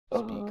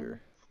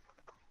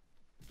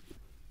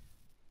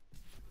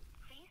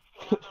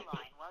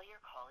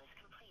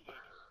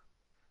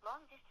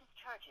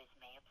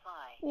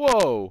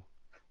Whoa.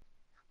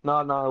 No,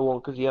 I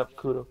won't, because you have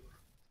Kudo.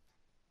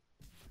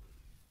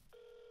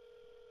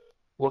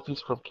 What if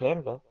he's from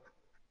Canada?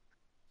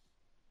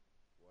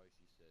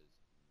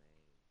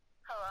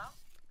 Hello?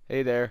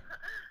 Hey there.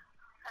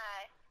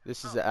 Hi.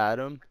 This is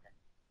Adam.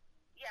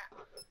 Yeah.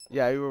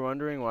 Yeah, you were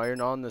wondering why you're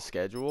not on the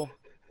schedule?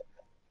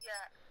 Yeah.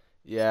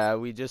 Yeah,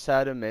 we just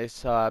had a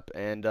mishap,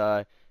 and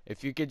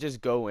if you could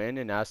just go in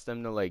and ask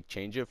them to like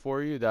change it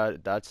for you,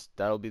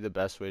 that'll be the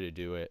best way to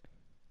do it.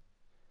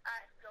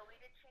 Joey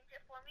to change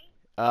it for me?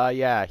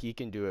 Yeah, he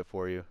can do it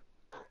for you.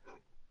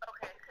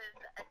 Okay, because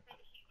I think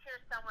he's here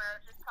somewhere. I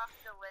was just talking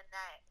to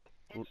Lynette,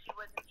 and she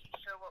wasn't too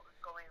sure what was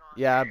going on.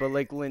 Yeah, but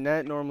like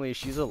Lynette normally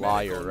she's a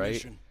liar, Medical right?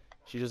 admission.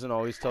 She doesn't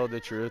always tell the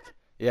truth.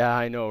 Yeah,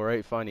 I know,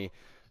 right? Funny.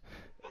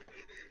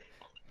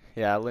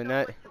 Yeah,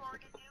 Lynette. So what do you want me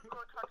to do? Go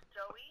talk to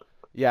Joey?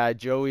 Yeah,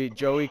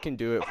 Joey can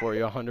do it for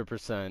you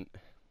 100%.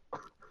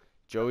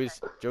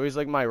 Joey's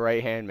like my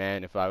right-hand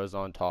man if I was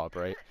on top,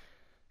 right?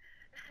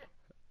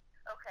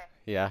 Okay.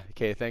 Yeah,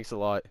 okay, thanks a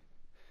lot.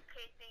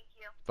 Okay, thank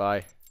you.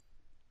 Bye.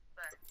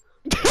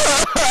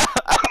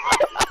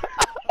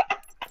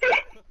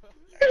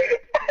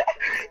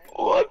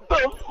 What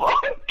the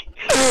fuck?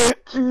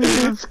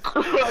 Jesus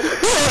Christ.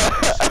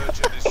 Search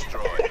and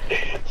destroy.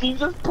 She's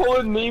just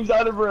pulling memes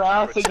out of her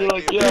ass and you're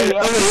like, yeah.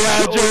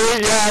 Yeah,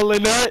 Joey, yeah,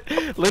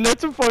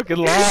 Lynette's a fucking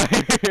liar.